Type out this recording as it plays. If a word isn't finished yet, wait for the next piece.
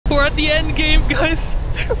at the end game, guys.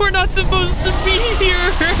 We're not supposed to be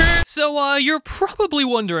here. So, you're probably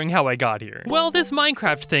wondering how I got here. Well, this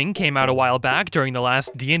Minecraft thing came out a while back during the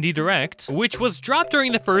last D&D Direct, which was dropped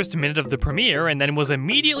during the first minute of the premiere and then was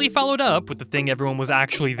immediately followed up with the thing everyone was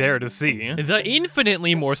actually there to see, the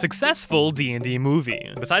infinitely more successful D&D movie.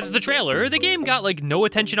 Besides the trailer, the game got like no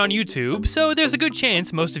attention on YouTube, so there's a good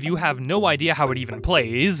chance most of you have no idea how it even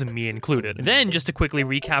plays, me included. Then, just to quickly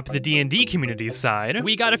recap the D&D community's side,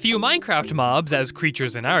 we got a few Minecraft mobs as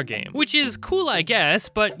creatures in our game, which is cool, I guess,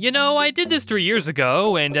 but you know, I did this 3 years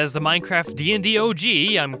ago, and as the Minecraft D&D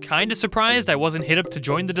OG, I'm kinda surprised I wasn't hit up to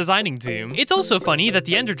join the designing team. It's also funny that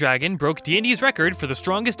the Ender Dragon broke D&D's record for the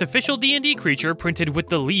strongest official D&D creature printed with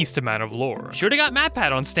the least amount of lore. Should've got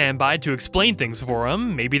MatPat on standby to explain things for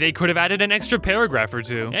him. Maybe they could've added an extra paragraph or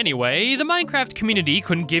two. Anyway, the Minecraft community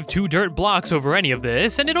couldn't give two dirt blocks over any of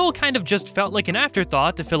this, and it all kind of just felt like an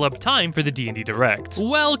afterthought to fill up time for the D&D Direct.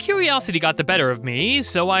 Well, curiosity got the better of me,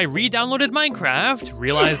 so I re-downloaded Minecraft,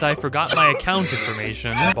 realized I forgot my account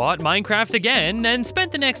information, bought Minecraft again, and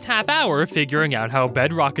spent the next half hour figuring out how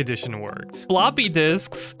Bedrock Edition worked. Floppy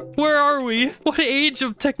disks? Where are we? What age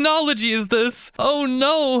of technology is this? Oh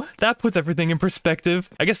no! That puts everything in perspective.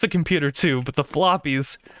 I guess the computer too, but the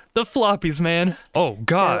floppies. The floppies, man. Oh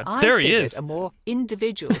god, so there he is. A more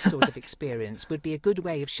individual sort of experience would be a good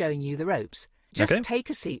way of showing you the ropes. Just take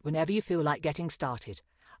a seat whenever you feel like getting started.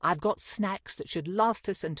 I've got snacks that should last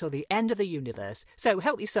us until the end of the universe, so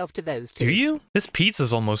help yourself to those too. Do you? This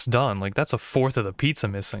pizza's almost done. Like, that's a fourth of the pizza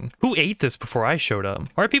missing. Who ate this before I showed up?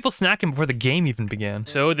 Why are people snacking before the game even began?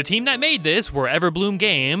 So, the team that made this were Everbloom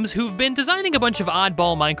Games, who've been designing a bunch of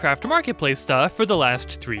oddball Minecraft Marketplace stuff for the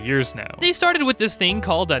last 3 years now. They started with this thing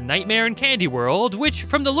called a Nightmare in Candy World, which,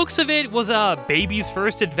 from the looks of it, was a baby's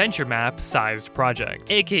first adventure map-sized project.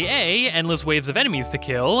 AKA endless waves of enemies to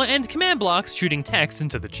kill, and command blocks shooting text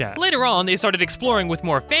into the chat. Later on, they started exploring with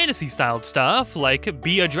more fantasy-styled stuff, like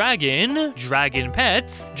Be a Dragon, Dragon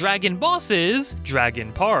Pets, Dragon Bosses,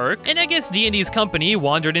 Dragon Park, and I guess D&D's company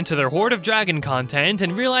wandered into their horde of dragon content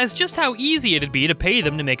and realized just how easy it'd be to pay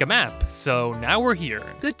them to make a map. So now we're here.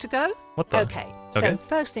 Good to go? What the? Okay, so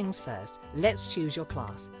first things first, let's choose your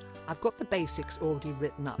class. I've got the basics already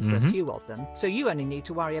written up for a few of them, so you only need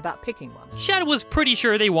to worry about picking one. Shad was pretty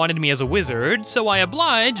sure they wanted me as a wizard, so I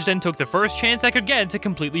obliged and took the first chance I could get to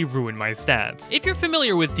completely ruin my stats. If you're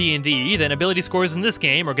familiar with D&D, then ability scores in this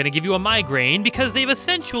game are going to give you a migraine because they've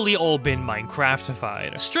essentially all been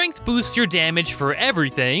Minecraftified. Strength boosts your damage for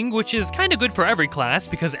everything, which is kind of good for every class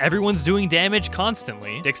because everyone's doing damage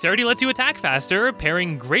constantly. Dexterity lets you attack faster,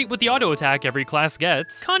 pairing great with the auto attack every class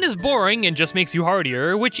gets. Con is boring and just makes you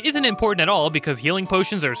hardier, which isn't important at all because healing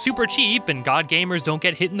potions are super cheap and god gamers don't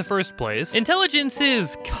get hit in the first place. Intelligence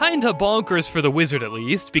is kinda bonkers for the wizard at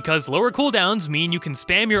least, because lower cooldowns mean you can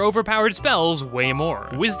spam your overpowered spells way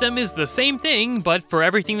more. Wisdom is the same thing, but for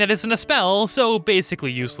everything that isn't a spell, so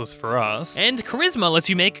basically useless for us. And charisma lets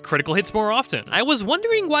you make critical hits more often. I was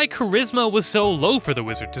wondering why charisma was so low for the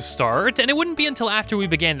wizard to start, and it wouldn't be until after we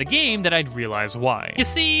began the game that I'd realize why. You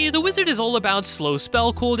see, the wizard is all about slow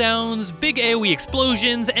spell cooldowns, big AoE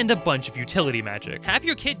explosions, and a bunch of utility magic. Half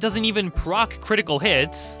your kit doesn't even proc critical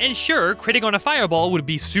hits, and sure, critting on a fireball would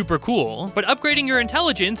be super cool, but upgrading your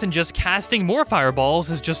intelligence and just casting more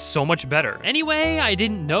fireballs is just so much better. Anyway, I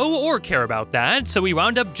didn't know or care about that, so we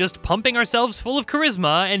wound up just pumping ourselves full of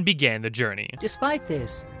charisma and began the journey. Despite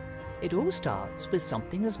this, it all starts with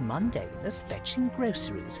something as mundane as fetching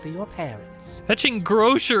groceries for your parents. Fetching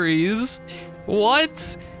groceries?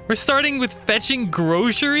 What? We're starting with fetching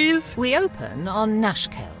groceries? We open on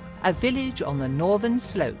Nashkel, a village on the northern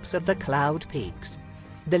slopes of the Cloud Peaks.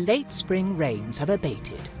 The late spring rains have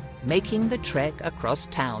abated, making the trek across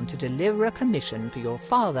town to deliver a commission for your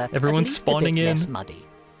father Everyone's spawning in. less muddy.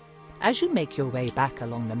 As you make your way back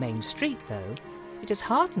along the main street, though, it is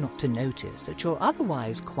hard not to notice that your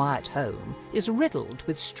otherwise quiet home is riddled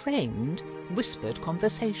with strained, whispered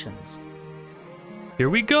conversations. Here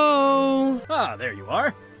we go! Ah, there you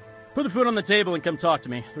are. Put the food on the table and come talk to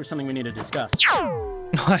me. There's something we need to discuss.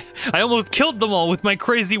 I almost killed them all with my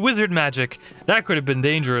crazy wizard magic. That could have been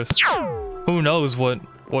dangerous. Who knows what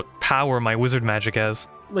power my wizard magic has.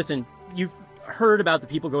 Listen, you've heard about the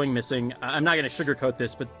people going missing. I'm not going to sugarcoat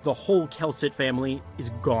this, but the whole Kelsit family is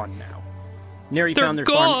gone now. Neri found their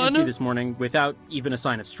farm empty this morning without even a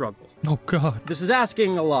sign of struggle. Oh god. This is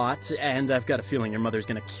asking a lot, and I've got a feeling your mother's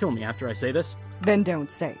going to kill me after I say this. Then don't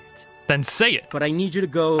say it. Then say it. But I need you to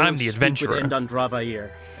go I'm the adventurer. with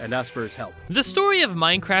Endandravair and ask for his help. The story of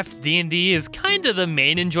Minecraft D&D is kind of the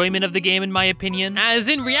main enjoyment of the game in my opinion, as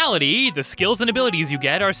in reality, the skills and abilities you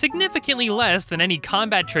get are significantly less than any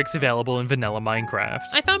combat tricks available in vanilla Minecraft.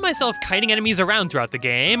 I found myself kiting enemies around throughout the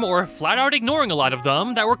game, or flat out ignoring a lot of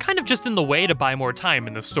them that were kind of just in the way to buy more time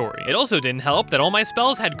in the story. It also didn't help that all my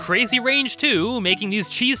spells had crazy range too, making these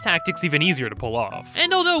cheese tactics even easier to pull off.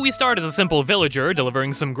 And although we start as a simple villager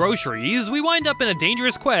delivering some groceries, we wind up in a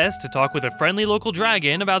dangerous quest to talk with a friendly local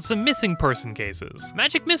dragon about some missing person cases.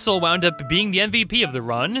 Magic Missile wound up being the MVP of the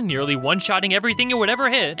run, nearly one-shotting everything it would ever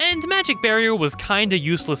hit, and Magic Barrier was kinda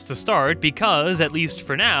useless to start because, at least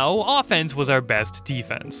for now, offense was our best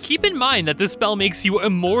defense. Keep in mind that this spell makes you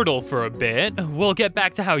immortal for a bit. We'll get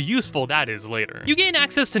back to how useful that is later. You gain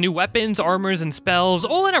access to new weapons, armors, and spells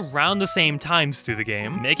all at around the same times through the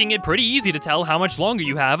game, making it pretty easy to tell how much longer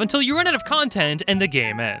you have until you run out of content and the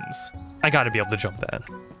game ends. I gotta be able to jump that.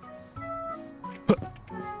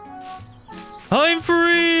 I'm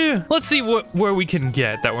free! Let's see where we can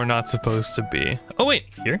get that we're not supposed to be. Oh wait,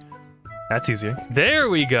 here? That's easier. There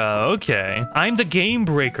we go, okay. I'm the game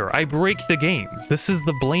breaker. I break the games. This is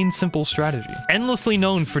the plain simple strategy. Endlessly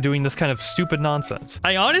known for doing this kind of stupid nonsense.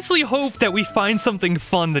 I honestly hope that we find something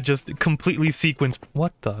fun that just completely sequence.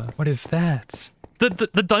 What is that?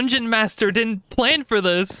 The dungeon master didn't plan for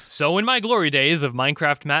this. So in my glory days of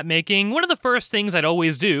Minecraft map making, one of the first things I'd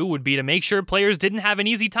always do would be to make sure players didn't have an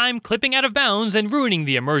easy time clipping out of bounds and ruining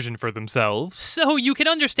the immersion for themselves. So you can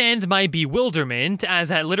understand my bewilderment,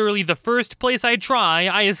 as at literally the first place I try,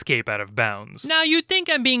 I escape out of bounds. Now you'd think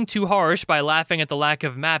I'm being too harsh by laughing at the lack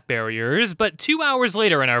of map barriers, but 2 hours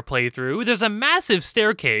later in our playthrough, there's a massive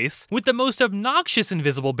staircase with the most obnoxious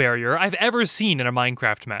invisible barrier I've ever seen in a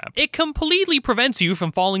Minecraft map. It completely prevents you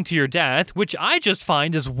from falling to your death, which I just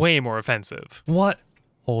find is way more offensive. What?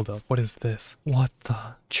 Hold up, what is this? What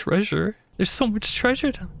the? Treasure? There's so much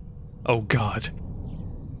treasure. Oh god.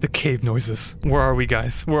 The cave noises. Where are we,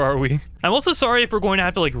 guys? Where are we? I'm also sorry if we're going to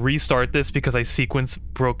have to like restart this because I sequence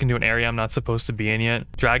broke into an area I'm not supposed to be in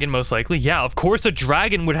yet. Dragon most likely? Yeah, of course a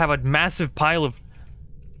dragon would have a massive pile of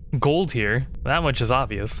gold here. That much is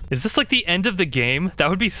obvious. Is this like the end of the game? That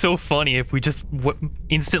would be so funny if we just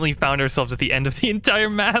instantly found ourselves at the end of the entire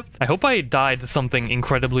map. I hope I died to something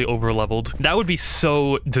incredibly overleveled. That would be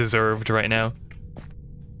so deserved right now.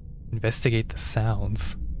 Investigate the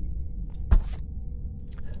sounds.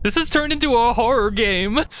 This has turned into a horror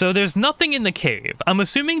game. So there's nothing in the cave. I'm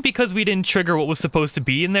assuming because we didn't trigger what was supposed to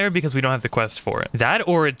be in there because we don't have the quest for it. That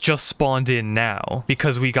or it just spawned in now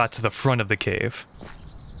because we got to the front of the cave.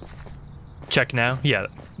 Check now. Yeah,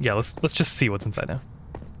 let's just see what's inside now.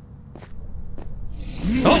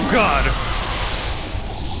 Oh god!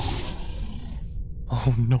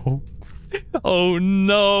 Oh no. Oh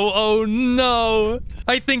no, oh no!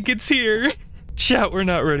 I think it's here. Chat, we're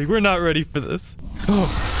not ready. We're not ready for this. Oh.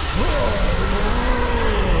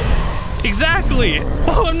 Exactly!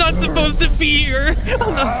 Oh, I'm not supposed to be here!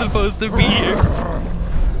 I'm not supposed to be here!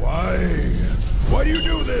 Why? Why do you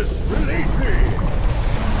do this? Release me!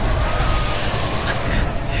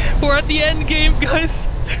 We're at the end game, guys.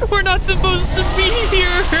 We're not supposed to be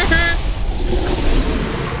here.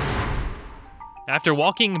 After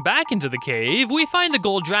walking back into the cave, we find the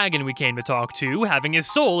gold dragon we came to talk to, having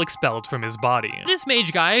his soul expelled from his body. This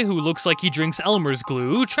mage guy, who looks like he drinks Elmer's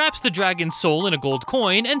glue, traps the dragon's soul in a gold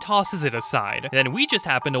coin and tosses it aside. Then we just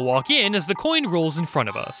happen to walk in as the coin rolls in front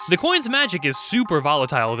of us. The coin's magic is super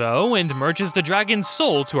volatile though, and merges the dragon's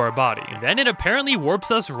soul to our body. Then it apparently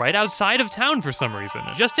warps us right outside of town for some reason,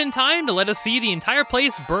 just in time to let us see the entire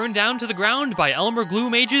place burned down to the ground by Elmer Glue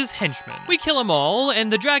Mage's henchmen. We kill them all,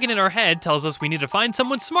 and the dragon in our head tells us we need to find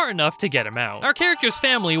someone smart enough to get him out. Our character's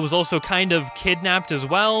family was also kind of kidnapped as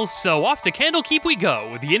well, so off to Candlekeep we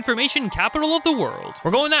go, the information capital of the world. We're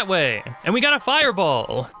going that way, and we got a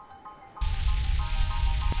fireball.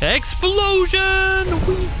 Explosion!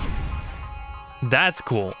 That's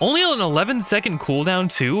cool. Only an 11-second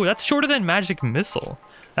cooldown too? That's shorter than Magic Missile.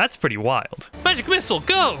 That's pretty wild. Magic Missile,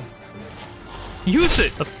 go! Use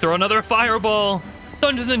it! Let's throw another fireball.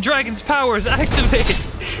 Dungeons and Dragons powers activate!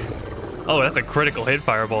 Oh, that's a critical hit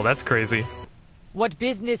fireball. That's crazy. What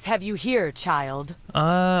business have you here, child?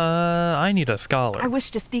 I need a scholar. I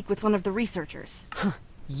wish to speak with one of the researchers.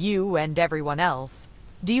 You and everyone else.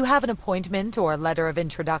 Do you have an appointment or letter of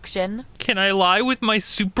introduction? Can I lie with my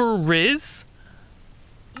super riz?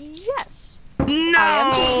 Yes. No! I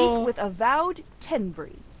am to speak with Avowed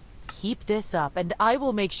Tenbury. Keep this up, and I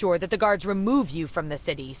will make sure that the guards remove you from the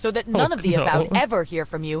city, so that none of the Avowed ever hear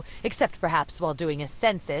from you, except perhaps while doing a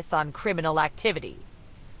census on criminal activity.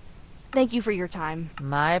 Thank you for your time.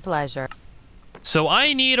 My pleasure. So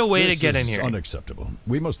I need a way to get in This here. is unacceptable.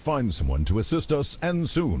 We must find someone to assist us, and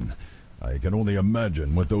soon. I can only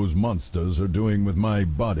imagine what those monsters are doing with my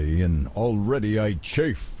body, and already I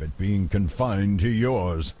chafe at being confined to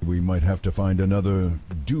yours. We might have to find another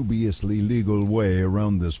dubiously legal way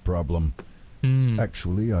around this problem.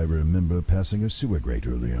 Actually, I remember passing a sewer grate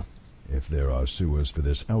earlier. If there are sewers for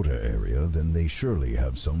this outer area, then they surely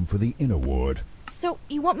have some for the inner ward. So,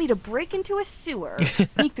 you want me to break into a sewer,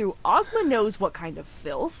 sneak through Ogma knows what kind of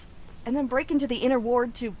filth, and then break into the inner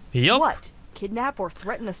ward to, Yup. what? Kidnap or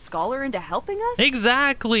threaten a scholar into helping us?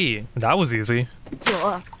 Exactly. That was easy.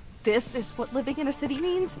 Ugh. This is what living in a city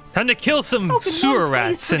means? Time to kill some How can sewer one place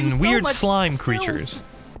rats and produce so weird much slime filth? creatures.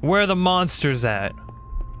 Where are the monsters at?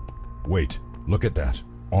 Wait, look at that.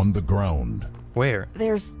 On the ground. Where?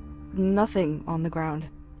 There's nothing on the ground.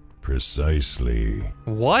 Precisely.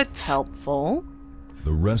 What? Helpful.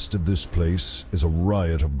 The rest of this place is a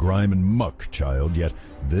riot of grime and muck, child, yet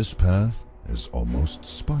this path is almost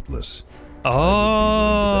spotless.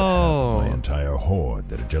 Oh. My entire horde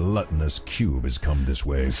that a gelatinous cube has come this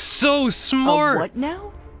way. So A smart. what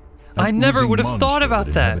now? I An never oozing would have thought monster about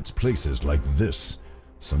that. inhabits places like this.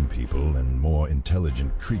 Some people and more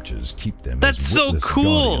intelligent creatures keep them That's as so witless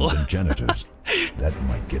cool. guardians and janitors. That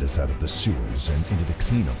might get us out of the sewers and into the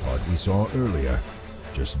cleaner part we saw earlier.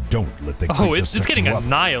 Just don't let the Oh, creature it's suck getting you up.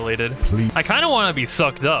 annihilated. Please. I kind of want to be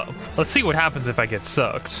sucked up. Let's see what happens if I get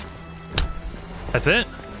sucked. That's it?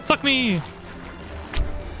 Suck me!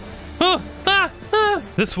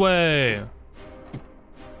 This way!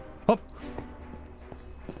 Oh,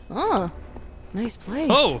 Oh, nice place.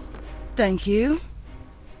 oh! Thank you.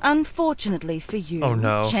 Unfortunately for you, Oh,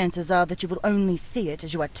 no. chances are that you will only see it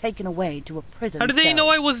as you are taken away to a prison How did they cell. know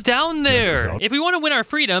I was down there? Yes, If we want to win our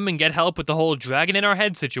freedom and get help with the whole dragon in our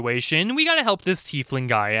head situation, we gotta help this tiefling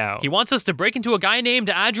guy out. He wants us to break into a guy named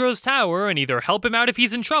Adro's tower and either help him out if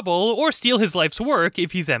he's in trouble or steal his life's work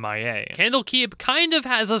if he's MIA. Candlekeep kind of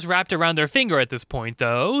has us wrapped around their finger at this point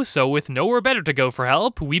though, so with nowhere better to go for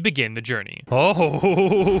help, we begin the journey.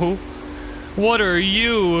 Oh, what are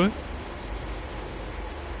you?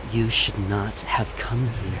 You should not have come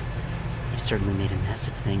here. You've certainly made a mess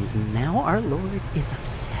of things, and now our Lord is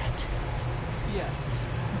upset. Yes,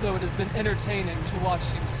 though it has been entertaining to watch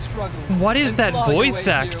you struggle. What is and that claw your voice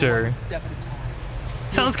way here actor? one step at a time.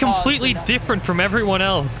 Sounds Your cause completely enough different from everyone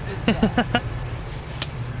else. is sadness.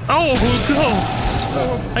 Oh,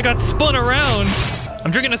 go! I got spun around.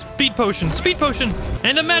 I'm drinking a speed potion,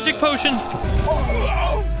 and a magic potion.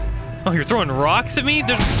 Oh, you're throwing rocks at me?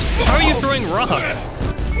 How are you throwing rocks?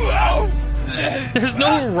 There's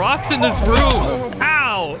no rocks in this room.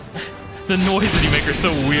 Ow! The noises that you make are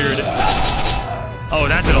so weird. Oh,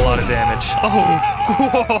 that did a lot of damage.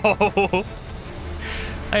 Oh, whoa!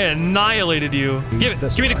 I annihilated you. Give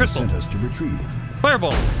me the crystal. Sent us to retrieve.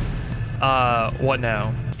 Fireball. What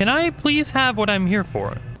now? Can I please have what I'm here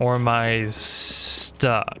for? Or am I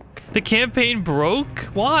stuck? The campaign broke?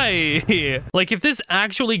 Why? Like, if this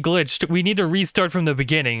actually glitched, we need to restart from the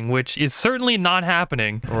beginning, which is certainly not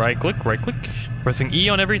happening. Right click. Pressing E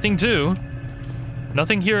on everything too.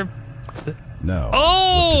 Nothing here. Now, Oh!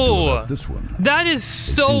 what to do about this one? That is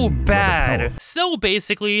so seem rather bad. powerful. So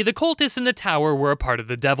basically, the cultists in the tower were a part of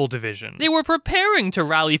the Devil Division. They were preparing to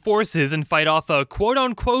rally forces and fight off a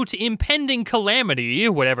quote-unquote impending calamity,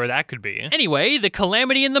 whatever that could be. Anyway, the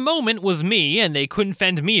calamity in the moment was me, and they couldn't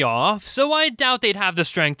fend me off, so I doubt they'd have the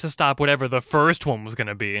strength to stop whatever the first one was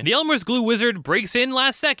gonna be. The Elmer's Glue Wizard breaks in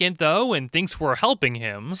last second, though, and thinks we're helping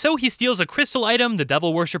him, so he steals a crystal item the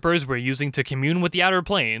devil worshippers were using to commune with the outer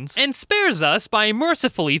planes, and spares us by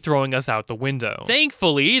mercifully throwing us out the window.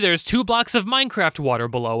 Thankfully, there's 2 blocks of Minecraft water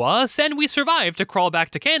below us, and we survive to crawl back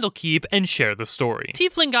to Candlekeep and share the story.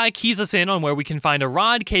 Tiefling Guy keys us in on where we can find a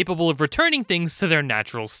rod capable of returning things to their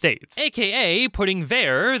natural states, aka putting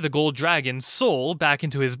Ver, the gold dragon's soul, back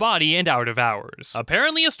into his body and out of ours.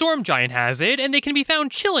 Apparently a storm giant has it, and they can be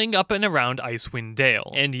found chilling up and around Icewind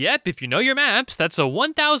Dale. And yep, if you know your maps, that's a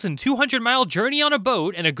 1,200-mile journey on a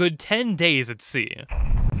boat and a good 10 days at sea.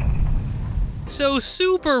 So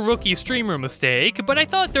super rookie streamer mistake, but I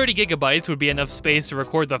thought 30 gigabytes would be enough space to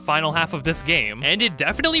record the final half of this game, and it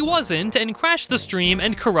definitely wasn't, and crashed the stream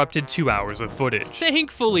and corrupted 2 hours of footage.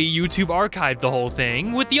 Thankfully, YouTube archived the whole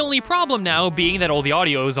thing, with the only problem now being that all the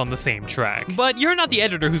audio is on the same track. But you're not the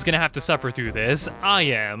editor who's gonna have to suffer through this, I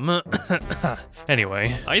am.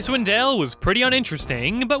 Anyway, Icewind Dale was pretty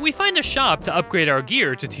uninteresting, but we find a shop to upgrade our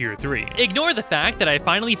gear to tier 3. Ignore the fact that I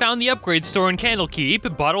finally found the upgrade store in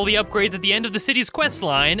Candlekeep, bought all the upgrades at the end of the city's quest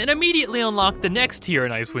line and immediately unlocked the next tier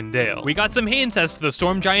in Icewind Dale. We got some hints as to the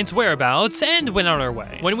Storm Giant's whereabouts and went on our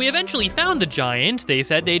way. When we eventually found the giant, they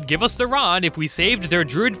said they'd give us the rod if we saved their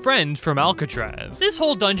druid friend from Alcatraz. This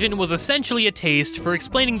whole dungeon was essentially a taste for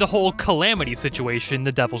explaining the whole calamity situation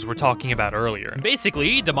the devils were talking about earlier.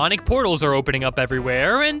 Basically, demonic portals are opening up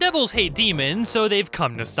everywhere, and devils hate demons, so they've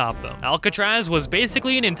come to stop them. Alcatraz was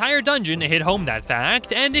basically an entire dungeon to hit home that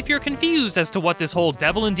fact, and if you're confused as to what this whole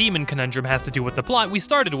devil and demon conundrum has to do with the plot we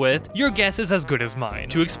started with, your guess is as good as mine.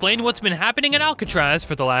 To explain what's been happening at Alcatraz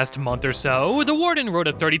for the last month or so, the warden wrote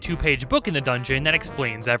a 32-page book in the dungeon that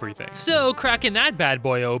explains everything. So, cracking that bad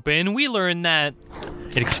boy open, we learned that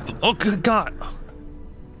oh, good God.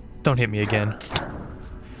 Don't hit me again.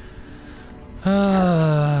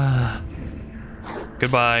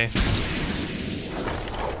 Goodbye.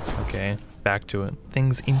 Okay, back to it.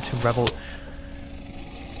 Things into revel.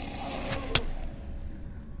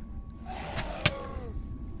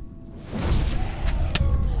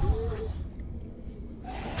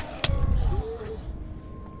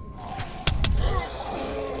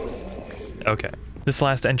 Okay. This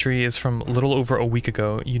last entry is from a little over a week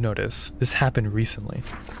ago. You notice, this happened recently.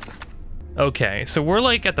 Okay, so we're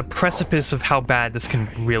like at the precipice of how bad this can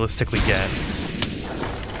realistically get.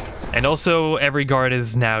 And also, every guard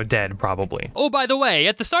is now dead, probably. Oh, by the way,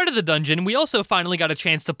 at the start of the dungeon, we also finally got a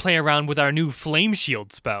chance to play around with our new Flame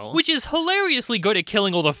Shield spell, which is hilariously good at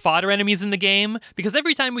killing all the fodder enemies in the game, because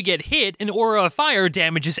every time we get hit, an aura of fire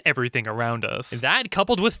damages everything around us. That,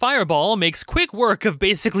 coupled with Fireball, makes quick work of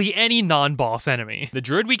basically any non-boss enemy. The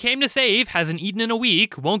druid we came to save hasn't eaten in a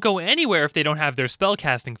week, won't go anywhere if they don't have their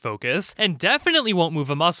spellcasting focus, and definitely won't move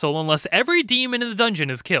a muscle unless every demon in the dungeon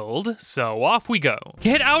is killed, so off we go.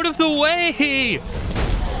 Get out of the way!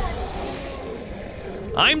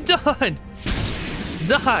 I'm done!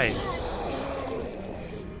 Die!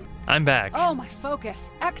 I'm back. Oh, my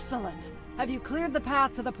focus. Excellent. Have you cleared the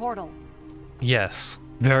path to the portal? Yes,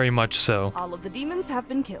 very much so. All of the demons have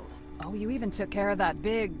been killed. Oh, you even took care of that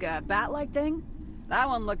big, bat-like thing? That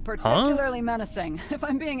one looked particularly menacing. If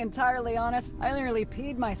I'm being entirely honest, I nearly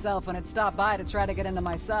peed myself when it stopped by to try to get into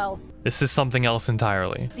my cell. This is something else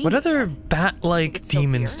entirely. What other bat-like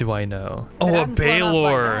demons do I know? Oh, a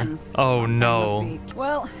Baylor! Oh no.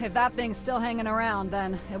 Well, if that thing's still hanging around,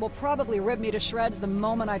 then it will probably rip me to shreds the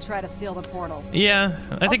moment I try to seal the portal. Yeah,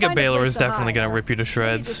 I think a Baylor is definitely gonna rip you to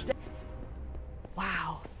shreds.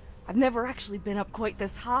 Wow, I've never actually been up quite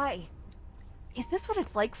this high. Is this what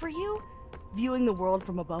it's like for you? Viewing the world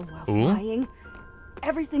from above while flying?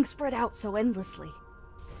 Everything spread out so endlessly.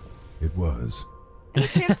 It was. Any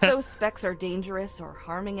chance those specks are dangerous or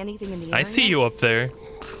harming anything in the area? I see you up there.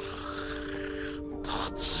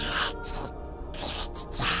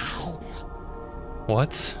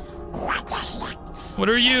 What? What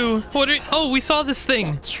are you? Oh, we saw this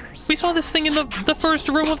thing. We saw this thing in the first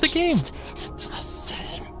room of the game.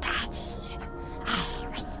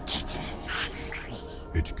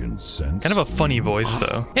 It can sense. Kind of a funny voice,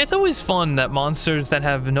 though. Yeah, it's always fun that monsters that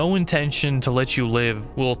have no intention to let you live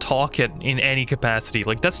will talk in any capacity.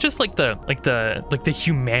 Like that's just like the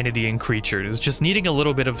humanity in creatures, just needing a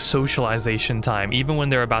little bit of socialization time, even when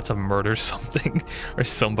they're about to murder something or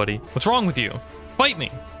somebody. What's wrong with you? Fight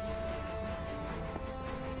me.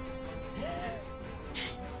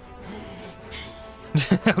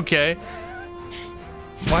 Okay.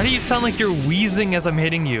 Why do you sound like you're wheezing as I'm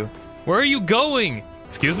hitting you? Where are you going?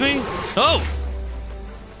 Excuse me? Oh!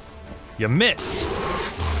 You missed.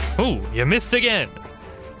 Oh, you missed again.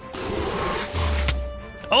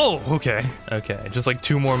 Oh, okay. Okay, just like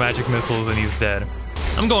 2 more magic missiles and he's dead.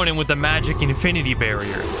 I'm going in with the magic infinity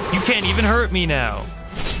barrier. You can't even hurt me now.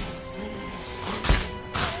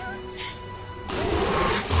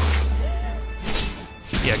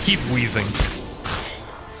 Yeah, keep wheezing.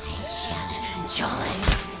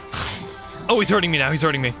 Oh, he's hurting me now. He's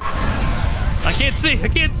hurting me. I can't see. I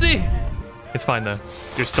can't see. It's fine, though.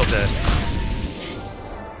 You're still dead.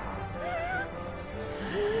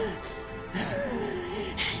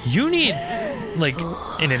 You need, like,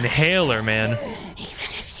 an inhaler, man. Even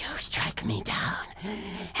if you strike me down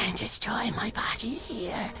and destroy my body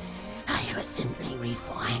here, I will simply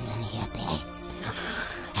reform in the abyss.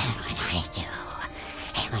 And when I do,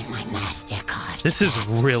 and when my master carves, this is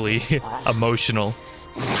really emotional.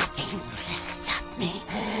 Nothing will stop me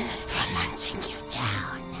from hunting you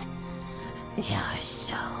down. Your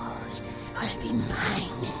souls will be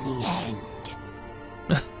mine in the end.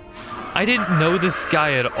 I didn't know this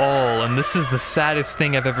guy at all, and this is the saddest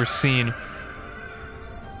thing I've ever seen.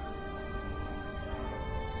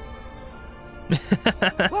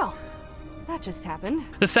 Well, that that just happened.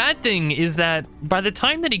 The sad thing is that by the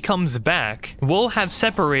time that he comes back, we'll have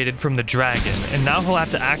separated from the dragon, and now he'll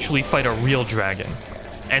have to actually fight a real dragon.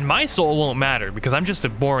 And my soul won't matter because I'm just a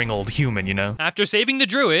boring old human, you know? After saving the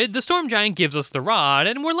druid, the storm giant gives us the rod,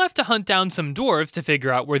 and we're left to hunt down some dwarves to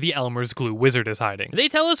figure out where the Elmer's glue wizard is hiding. They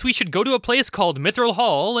tell us we should go to a place called Mithril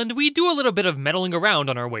Hall, and we do a little bit of meddling around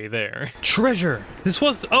on our way there. Treasure. This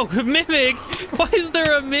was, oh, Mimic. Why is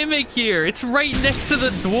there a Mimic here? It's right next to the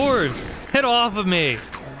dwarves. Get off of me.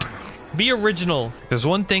 Be original. There's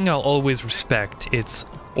one thing I'll always respect. It's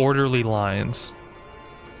orderly lines.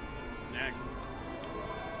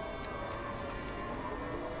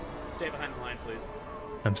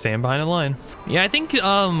 I'm staying behind the line. Yeah, I think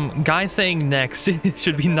guy saying next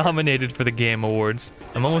should be nominated for the Game Awards.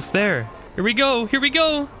 I'm almost there. Here we go. Here we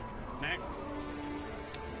go. Next.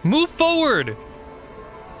 Move forward.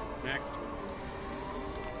 Next.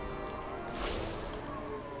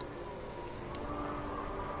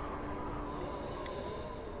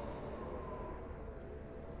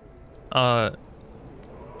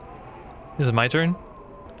 Is it my turn?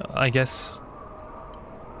 I guess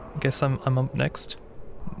I'm up next.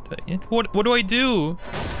 What do I do?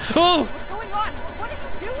 Oh! What's going on? What are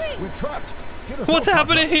you doing? We're trapped. What's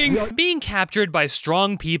happening? Being captured by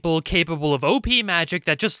strong people capable of OP magic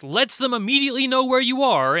that just lets them immediately know where you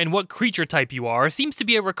are and what creature type you are seems to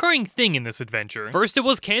be a recurring thing in this adventure. First it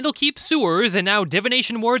was Candlekeep sewers, and now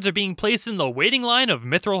divination wards are being placed in the waiting line of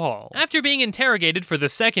Mithril Hall. After being interrogated for the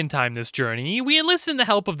second time this journey, we enlist in the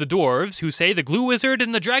help of the dwarves, who say the glue wizard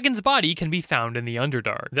and the dragon's body can be found in the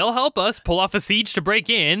Underdark. They'll help us pull off a siege to break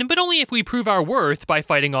in, but only if we prove our worth by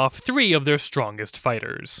fighting off 3 of their strongest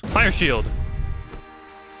fighters. Fire shield.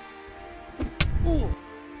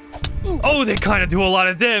 Oh, they kind of do a lot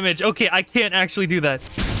of damage. Okay, I can't actually do that.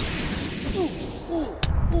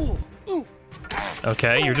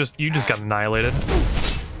 Okay, you just got annihilated.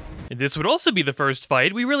 This would also be the first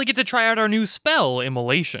fight we really get to try out our new spell,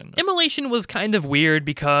 Immolation. Immolation was kind of weird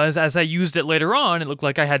because as I used it later on, it looked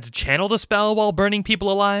like I had to channel the spell while burning people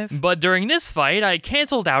alive. But during this fight, I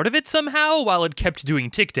canceled out of it somehow while it kept doing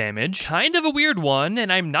tick damage. Kind of a weird one, and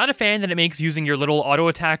I'm not a fan that it makes using your little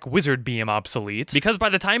auto-attack wizard beam obsolete, because by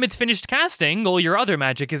the time it's finished casting, all your other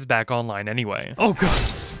magic is back online anyway. Oh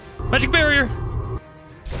god. Magic barrier!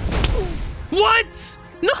 What?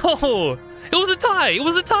 No! It was a tie! It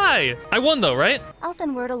was a tie! I won though, right? I'll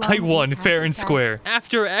send word along. I won, fair and square.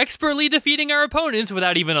 After expertly defeating our opponents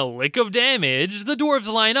without even a lick of damage, the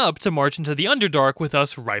dwarves line up to march into the Underdark with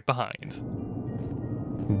us right behind.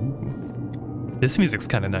 Ooh. This music's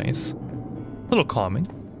kind of nice. A little calming.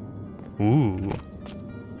 Ooh.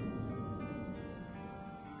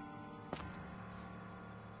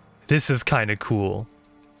 This is kind of cool.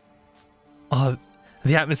 Oh,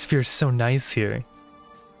 the atmosphere is so nice here.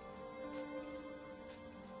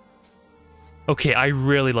 Okay, I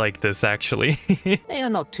really like this, actually. They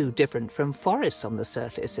are not too different from forests on the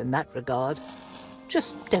surface in that regard.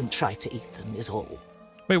 Just don't try to eat them, is all.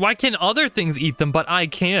 Wait, why can other things eat them, but I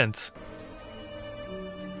can't?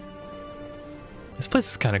 This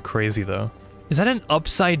place is kind of crazy, though. Is that an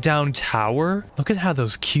upside-down tower? Look at how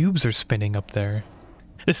those cubes are spinning up there.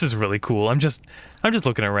 This is really cool. I'm just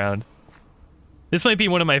looking around. This might be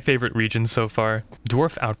one of my favorite regions so far.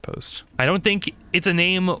 Dwarf Outpost. I don't think it's a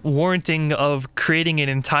name warranting of creating an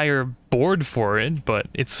entire board for it, but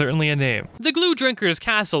it's certainly a name. The Glue Drinker's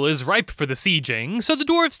castle is ripe for the sieging, so the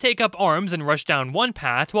dwarves take up arms and rush down one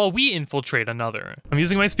path while we infiltrate another. I'm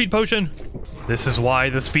using my speed potion. This is why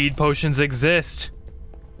the speed potions exist.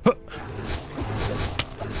 Huh.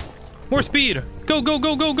 More speed. Go, go,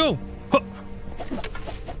 go, go, go. Huh.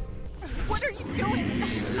 What are you doing?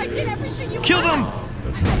 I did everything you Kill them!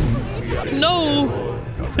 No!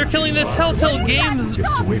 They're killing the Telltale Games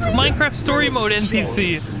Minecraft Story Mode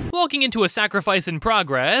NPC. Walking into a sacrifice in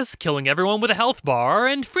progress, killing everyone with a health bar,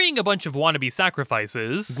 and freeing a bunch of wannabe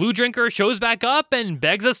sacrifices, Glue Drinker shows back up and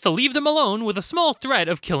begs us to leave them alone with a small threat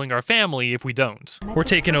of killing our family if we don't. We're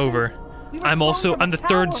taking over. I'm the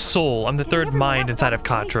third soul, I'm the third mind inside of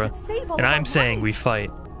Katra, and I'm saying we fight.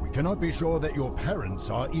 Cannot be sure that your parents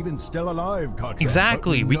are even still alive, Katra.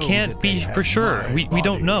 Exactly, we can't be for sure. We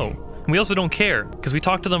don't know. We also don't care, because we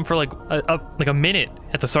talked to them for like a minute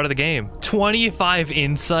at the start of the game. 25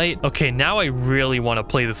 insight. Okay, now I really want to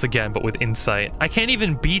play this again, but with insight. I can't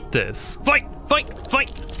even beat this. Fight! Fight!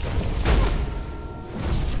 Fight!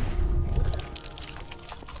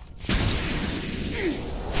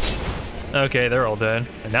 Okay, they're all dead.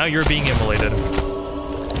 And now you're being immolated.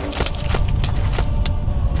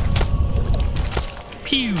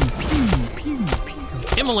 Pew, pew, pew,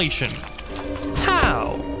 pew. Immolation.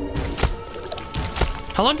 How?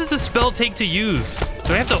 How long does this spell take to use?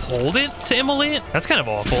 Do I have to hold it to immolate? That's kind of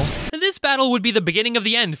awful. This battle would be the beginning of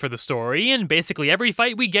the end for the story, and basically every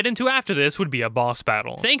fight we get into after this would be a boss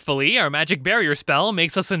battle. Thankfully, our magic barrier spell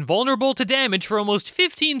makes us invulnerable to damage for almost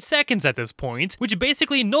 15 seconds at this point, which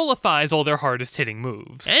basically nullifies all their hardest hitting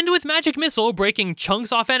moves. And with magic missile breaking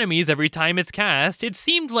chunks off enemies every time it's cast, it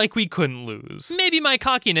seemed like we couldn't lose. Maybe my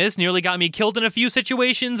cockiness nearly got me killed in a few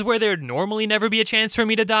situations where there'd normally never be a chance for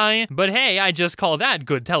me to die, but hey, I just call that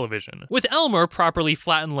good television. With Elmer properly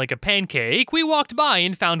flattened like a pancake, we walked by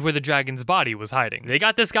and found where the dragon's body was hiding. They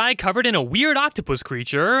got this guy covered in a weird octopus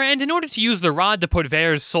creature, and in order to use the rod to put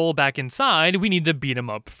Vare's soul back inside, we need to beat him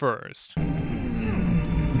up first. Ow!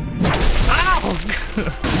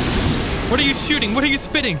 What are you shooting? What are you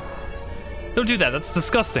spitting? Don't do that, that's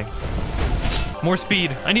disgusting. More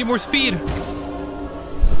speed. I need more speed.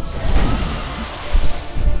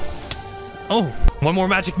 Oh, one more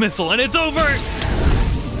magic missile and it's over!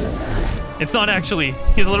 It's not actually.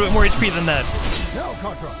 He has a little bit more HP than that. Now,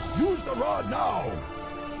 Contra, use the rod now!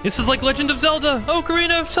 This is like Legend of Zelda,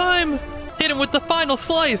 Ocarina of Time! Hit him with the final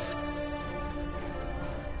slice!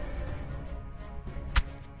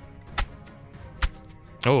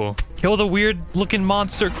 Oh, kill the weird-looking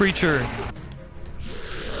monster creature.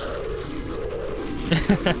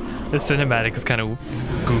 The cinematic is kind of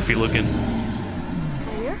goofy looking.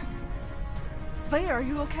 Vare, are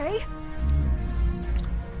you okay?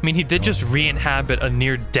 I mean, he did just re-inhabit a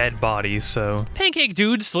near-dead body, so... Pancake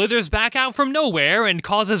Dude slithers back out from nowhere and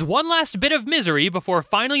causes one last bit of misery before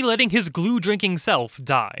finally letting his glue-drinking self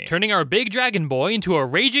die, turning our big dragon boy into a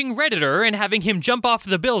raging redditor and having him jump off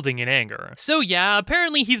the building in anger. So yeah,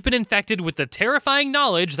 apparently he's been infected with the terrifying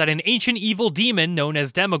knowledge that an ancient evil demon known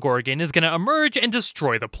as Demogorgon is gonna emerge and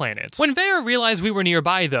destroy the planet. When Vare realized we were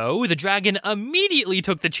nearby, though, the dragon immediately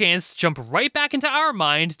took the chance to jump right back into our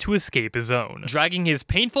mind to escape his own, dragging his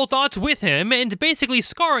painful thoughts with him and basically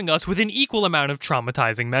scarring us with an equal amount of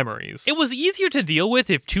traumatizing memories. It was easier to deal with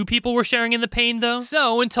if two people were sharing in the pain though,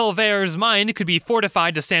 so until Vare's mind could be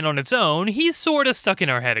fortified to stand on its own, he's sorta stuck in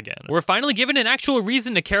our head again. We're finally given an actual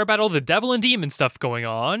reason to care about all the devil and demon stuff going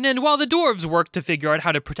on, and while the dwarves worked to figure out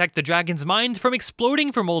how to protect the dragon's mind from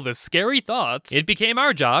exploding from all the scary thoughts, it became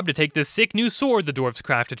our job to take this sick new sword the dwarves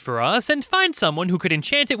crafted for us and find someone who could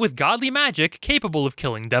enchant it with godly magic capable of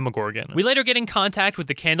killing Demogorgon. We later get in contact with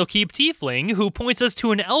the Candlekeep tiefling, who points us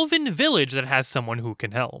to an elven village that has someone who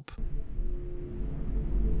can help.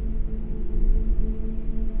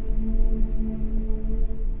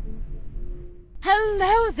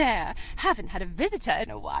 Hello there! Haven't had a visitor in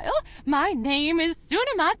a while. My name is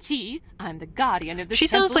Sunamati. I'm the guardian of this She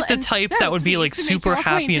sounds temple, like the and type so that would be like pleased to make super your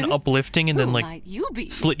happy and acquaintance. uplifting and then Who like might you be?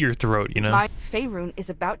 slit your throat, you know? My Faerun is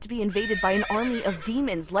about to be invaded by an army of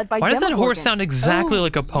demons led by Why does that horse Demogorgon. sound exactly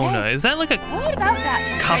like a Pona? yes. Is that like a What about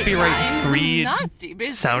that copyright-free nasty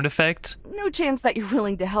business? sound effect? No chance that you're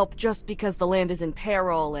willing to help just because the land is in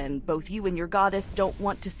peril and both you and your goddess don't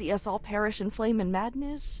want to see us all perish in flame and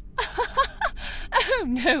madness? Oh,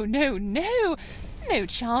 no, no, no. No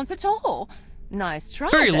chance at all. Nice try,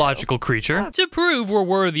 Very though. logical creature. To prove we're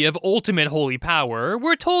worthy of ultimate holy power,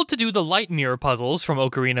 we're told to do the light mirror puzzles from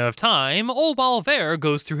Ocarina of Time, all while Vare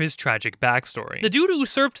goes through his tragic backstory. The dude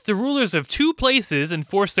usurped the rulers of two places and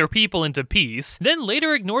forced their people into peace, then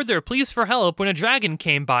later ignored their pleas for help when a dragon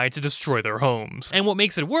came by to destroy their homes. And what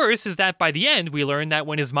makes it worse is that by the end we learn that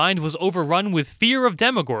when his mind was overrun with fear of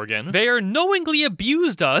Demogorgon, Vare knowingly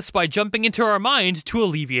abused us by jumping into our mind to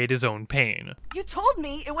alleviate his own pain. You told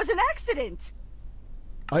me it was an accident!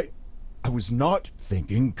 I was not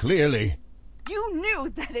thinking clearly. You knew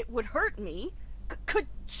that it would hurt me, could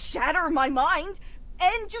shatter my mind,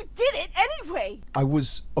 and you did it anyway! I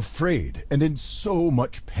was afraid and in so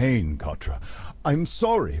much pain, Katra. I'm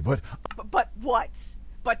sorry, but... But what?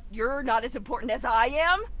 But you're not as important as I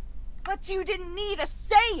am? But you didn't need a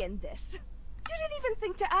say in this. You didn't even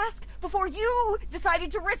think to ask before you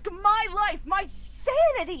decided to risk my life, my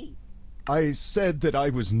sanity! I said that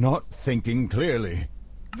I was not thinking clearly.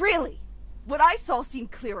 Really? What I saw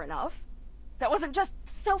seemed clear enough. That wasn't just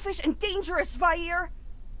selfish and dangerous, Vair.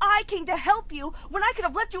 I came to help you when I could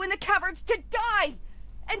have left you in the caverns to die.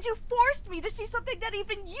 And you forced me to see something that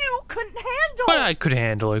even you couldn't handle. But I could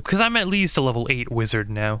handle it, because I'm at least a level 8 wizard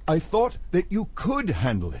now. I thought that you could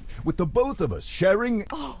handle it, with the both of us sharing...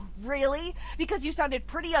 Oh, really? Because you sounded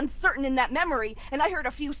pretty uncertain in that memory, and I heard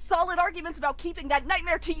a few solid arguments about keeping that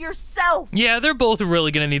nightmare to yourself. Yeah, they're both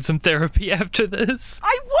really gonna need some therapy after this.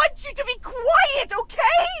 I want you to be quiet,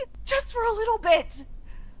 okay? Just for a little bit.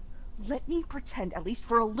 Let me pretend, at least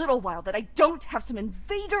for a little while, that I don't have some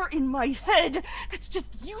invader in my head that's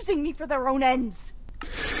just using me for their own ends.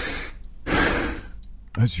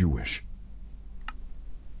 As you wish.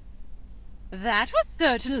 That was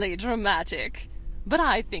certainly dramatic. But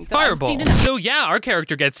I think that Fireball. I've seen enough. So yeah, our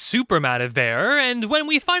character gets super mad at Vare, and when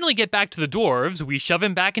we finally get back to the dwarves, we shove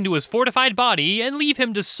him back into his fortified body and leave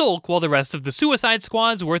him to sulk while the rest of the Suicide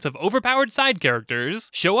Squad's worth of overpowered side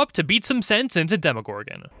characters show up to beat some sense into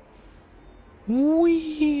Demogorgon.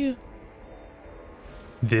 Wee.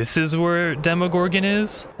 This is where Demogorgon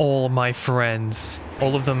is? All my friends.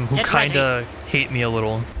 All of them who kinda hate me a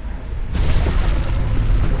little.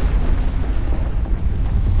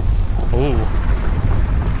 Oh.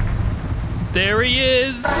 There he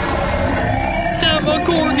is!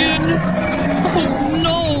 Demogorgon! Oh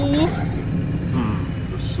no!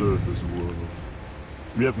 The surface world.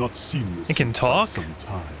 We have not seen this it can talk? for some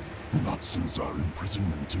time. Not since our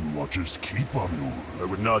imprisonment in Watcher's Keep, Amul. I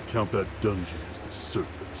would not count that dungeon as the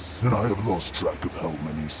surface. Then I have lost track of how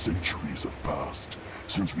many centuries have passed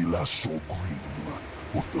since we last saw Grimm,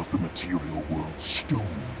 or felt the material world stone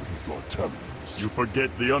beneath our talons. You forget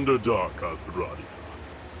the Underdark, Arthradia,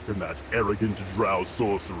 and that arrogant drow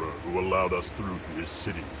sorcerer who allowed us through to his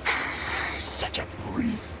city. Such a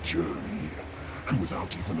brief journey, and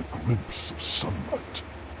without even a glimpse of sunlight.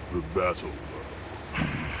 The battle,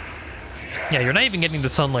 Yeah, you're not even getting the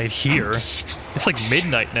sunlight here. It's like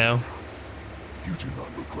midnight now. You do not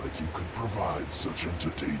look like you could provide such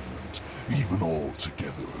entertainment, even all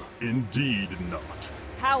together. Indeed not.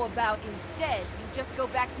 How about instead you just go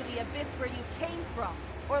back to the abyss where you came from?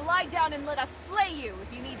 Or lie down and let us slay you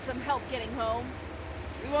if you need some help getting home.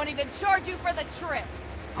 We won't even charge you for the trip.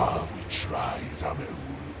 We tried, Amul.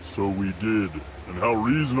 So we did, and how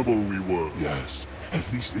reasonable we were. Yes,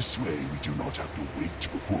 at least this way we do not have to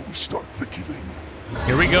wait before we start the killing.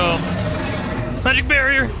 Here we go. Magic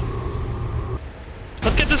barrier!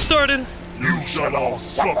 Let's get this started. You shall all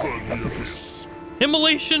suffer the abyss.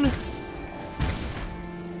 Immolation!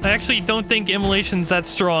 I actually don't think Immolation's that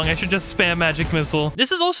strong. I should just spam Magic Missile.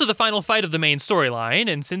 This is also the final fight of the main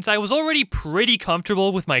storyline, and since I was already pretty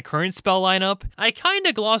comfortable with my current spell lineup, I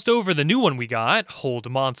kinda glossed over the new one we got, Hold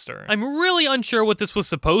Monster. I'm really unsure what this was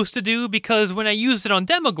supposed to do, because when I used it on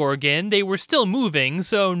Demogorgon, they were still moving,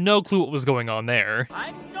 so no clue what was going on there.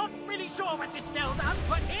 I'm not really sure what this spell does,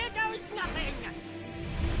 but here goes nothing!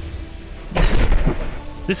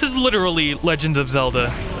 This is literally Legend of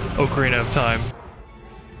Zelda, Ocarina of Time.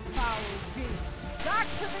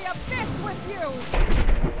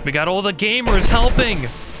 We got all the gamers helping.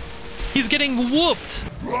 He's getting whooped.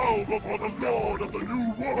 Bow before the Lord of the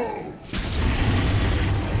New World.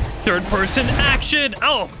 Third person action.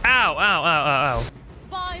 Oh, ow, ow, ow, ow, ow.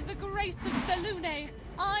 By the grace of Felune,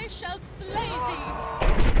 I shall slay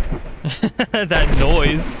thee. That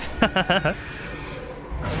noise.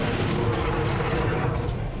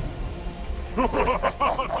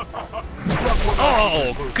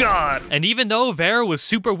 Oh, God! And even though Vera was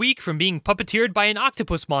super weak from being puppeteered by an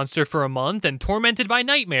octopus monster for a month and tormented by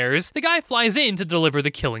nightmares, the guy flies in to deliver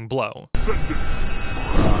the killing blow.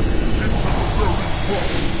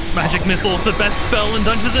 Magic Missile's the best spell in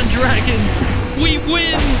Dungeons & Dragons! We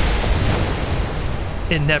win!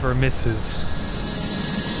 It never misses.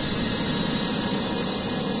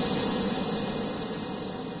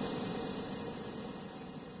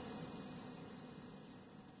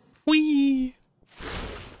 Whee!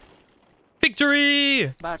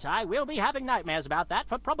 Victory! But I will be having nightmares about that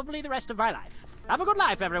for probably the rest of my life. Have a good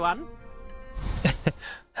life, everyone.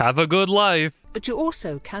 Have a good life. But you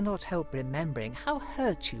also cannot help remembering how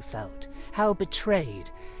hurt you felt, how betrayed,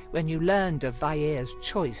 when you learned of Vair's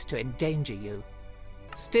choice to endanger you.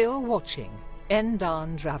 Still watching,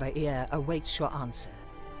 Endan Dravair awaits your answer.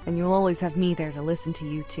 And you'll always have me there to listen to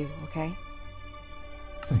you too, okay?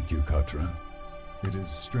 Thank you, Katra. It is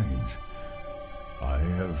strange. I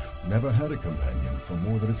have never had a companion for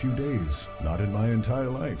more than a few days, not in my entire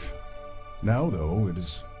life. Now, though, it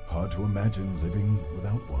is hard to imagine living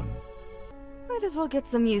without one. Might as well get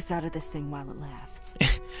some use out of this thing while it lasts.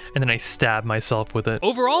 And then I stab myself with it.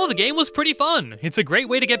 Overall, the game was pretty fun. It's a great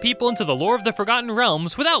way to get people into the lore of the Forgotten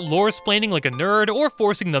Realms without lore-splaining like a nerd or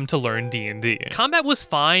forcing them to learn D&D. Combat was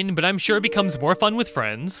fine, but I'm sure it becomes more fun with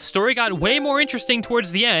friends. Story got way more interesting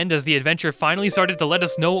towards the end as the adventure finally started to let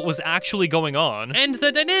us know what was actually going on. And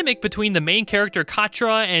the dynamic between the main character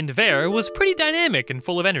Katra and Vare was pretty dynamic and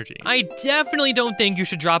full of energy. I definitely don't think you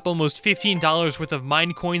should drop almost $15 worth of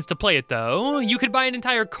mine coins to play it though. You could buy an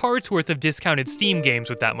entire cart's worth of discounted Steam games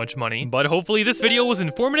with that much money. But hopefully this video was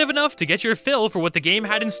informative enough to get your fill for what the game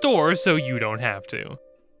had in store so you don't have to.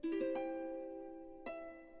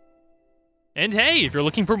 And hey, if you're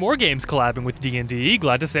looking for more games collabing with D&D,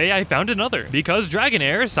 glad to say I found another. Because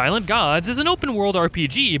Dragonair Silent Gods is an open-world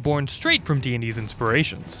RPG born straight from D&D's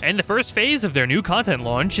inspirations. And the first phase of their new content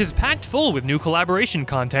launch is packed full with new collaboration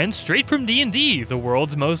content straight from D&D, the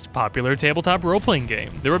world's most popular tabletop role-playing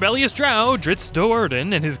game. The rebellious drow, Dritz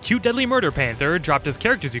Do'Urden, and his cute deadly murder panther dropped as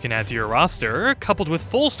characters you can add to your roster, coupled with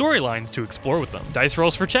full storylines to explore with them. Dice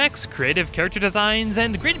rolls for checks, creative character designs,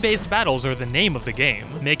 and grid-based battles are the name of the game,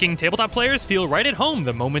 making tabletop players feel right at home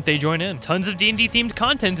the moment they join in. Tons of D&D themed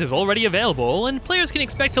content is already available, and players can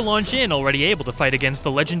expect to launch in already able to fight against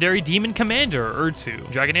the legendary demon commander Urtu.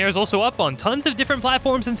 Dragonair is also up on tons of different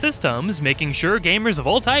platforms and systems, making sure gamers of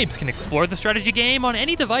all types can explore the strategy game on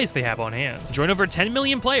any device they have on hand. Join over 10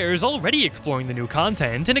 million players already exploring the new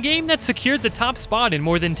content in a game that secured the top spot in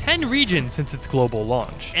more than 10 regions since its global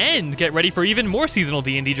launch. And get ready for even more seasonal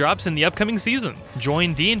D&D drops in the upcoming seasons.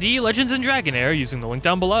 Join D&D Legends and Dragonair using the link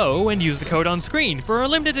down below and use the code on screen for a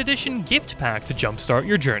limited edition gift pack to jumpstart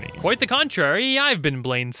your journey. Quite the contrary, I've been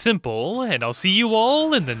Blaine Simple, and I'll see you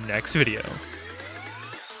all in the next video.